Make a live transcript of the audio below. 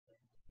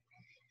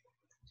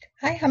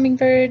Hi,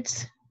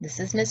 hummingbirds.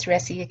 This is Miss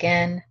Ressie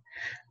again.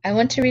 I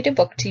want to read a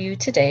book to you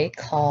today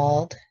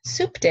called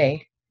Soup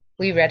Day.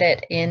 We read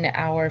it in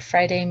our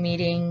Friday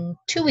meeting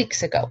 2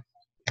 weeks ago.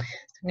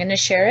 I'm going to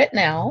share it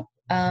now.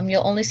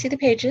 You'll only see the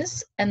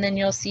pages, and then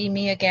you'll see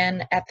me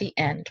again at the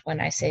end when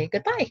I say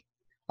goodbye.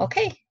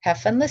 Okay, have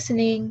fun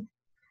listening.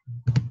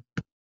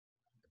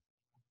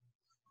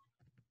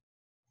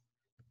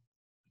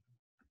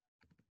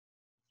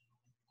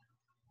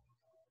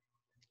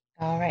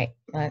 All right,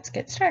 let's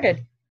get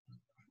started.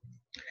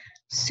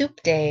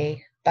 Soup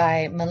Day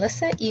by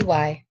Melissa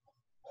E.Y.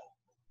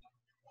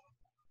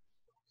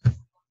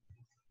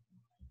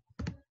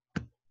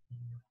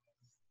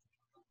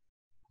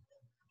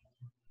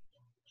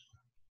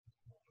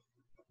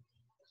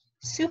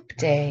 Soup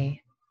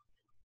Day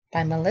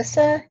by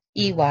Melissa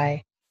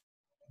E.Y.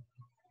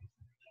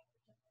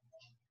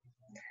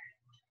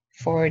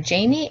 For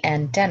Jamie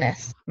and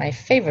Dennis, my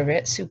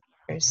favorite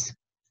soupers.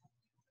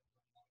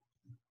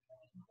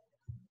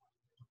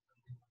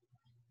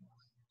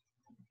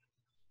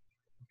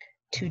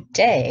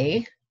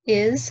 Today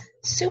is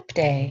Soup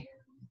Day.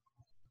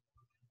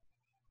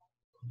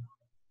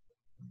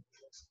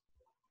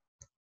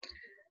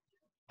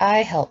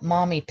 I help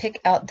Mommy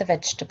pick out the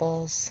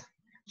vegetables.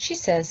 She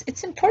says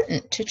it's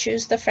important to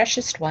choose the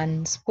freshest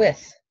ones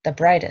with the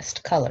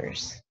brightest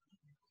colors.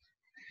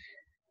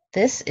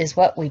 This is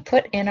what we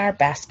put in our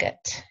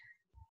basket.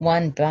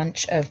 1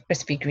 bunch of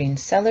crispy green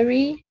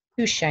celery,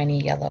 2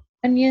 shiny yellow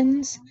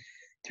onions,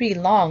 3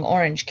 long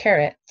orange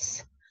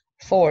carrots,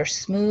 4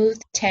 smooth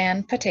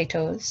tan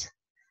potatoes,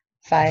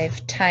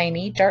 5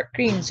 tiny dark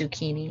green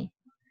zucchini,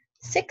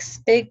 6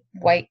 big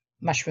white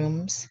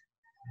mushrooms.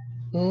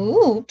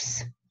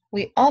 Oops,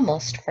 we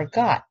almost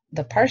forgot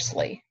the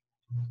parsley.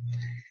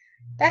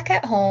 Back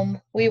at home,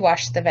 we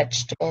wash the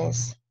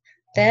vegetables.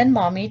 Then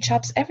Mommy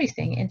chops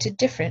everything into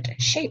different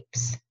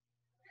shapes.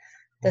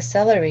 The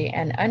celery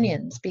and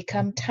onions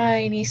become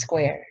tiny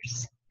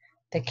squares.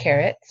 The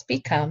carrots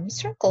become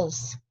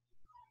circles.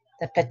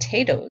 The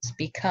potatoes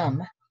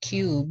become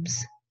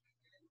cubes.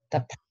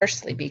 The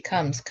parsley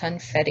becomes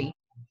confetti.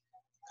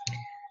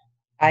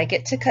 I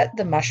get to cut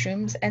the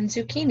mushrooms and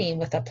zucchini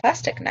with a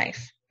plastic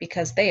knife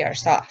because they are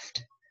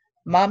soft.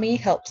 Mommy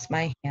helps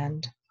my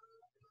hand.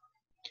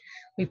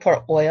 We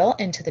pour oil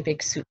into the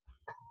big soup,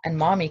 and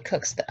Mommy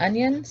cooks the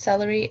onion,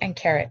 celery, and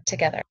carrot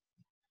together.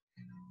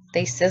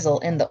 They sizzle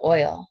in the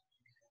oil.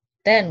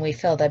 Then we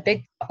fill the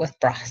big pot with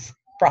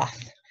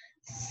broth.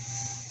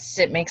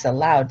 It makes a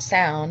loud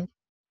sound.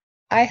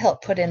 I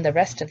help put in the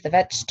rest of the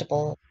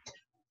vegetables.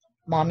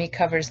 Mommy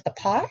covers the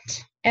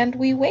pot, and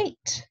we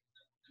wait.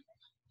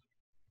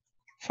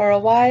 For a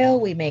while,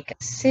 we make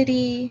a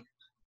city.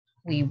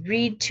 We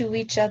read to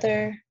each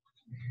other.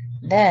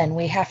 Then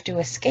we have to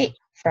escape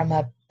from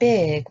a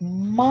big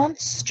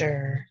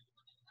monster.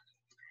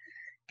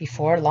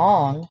 Before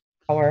long,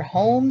 our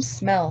home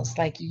smells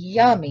like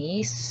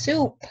yummy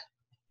soup.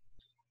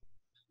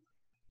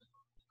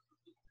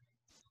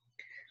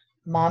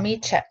 Mommy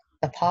checks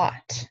the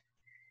pot.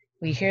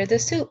 We hear the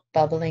soup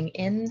bubbling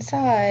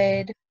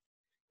inside.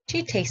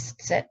 She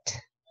tastes it.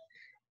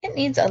 It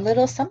needs a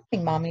little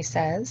something, Mommy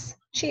says.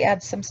 She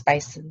adds some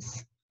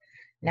spices.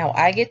 Now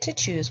I get to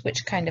choose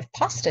which kind of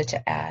pasta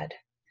to add.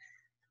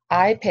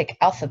 I pick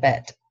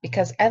alphabet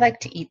because I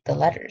like to eat the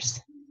letters.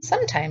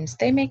 Sometimes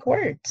they make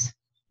words.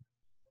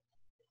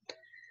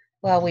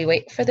 While we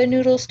wait for the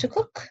noodles to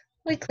cook,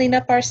 we clean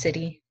up our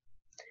city.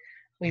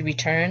 We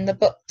return the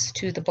books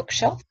to the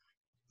bookshelf.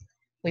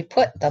 We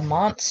put the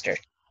monster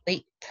to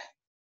sleep.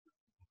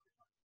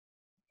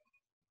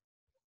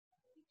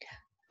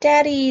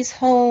 Daddy's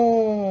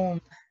home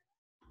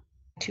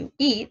to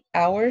eat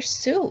our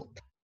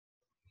soup.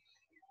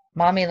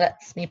 Mommy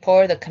lets me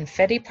pour the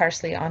confetti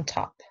parsley on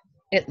top.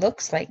 It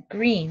looks like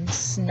green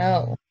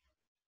snow.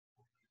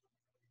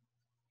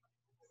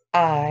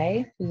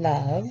 I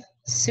love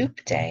Soup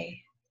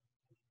Day.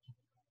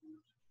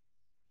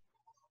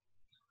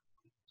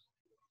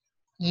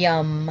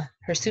 Yum.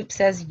 Her soup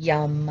says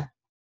yum.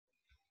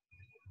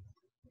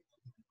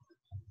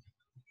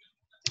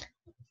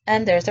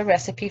 And there's a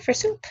recipe for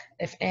soup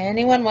if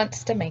anyone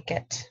wants to make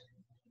it.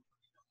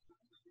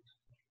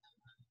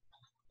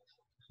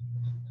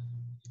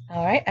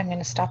 All right, I'm going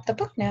to stop the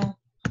book now.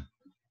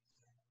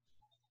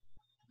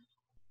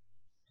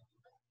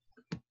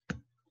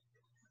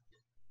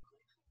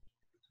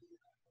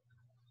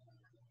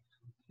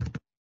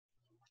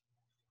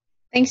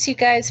 Thanks, you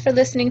guys, for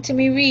listening to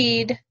me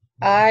read.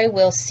 I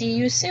will see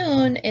you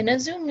soon in a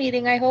Zoom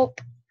meeting, I hope.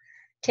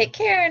 Take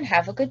care and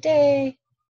have a good day.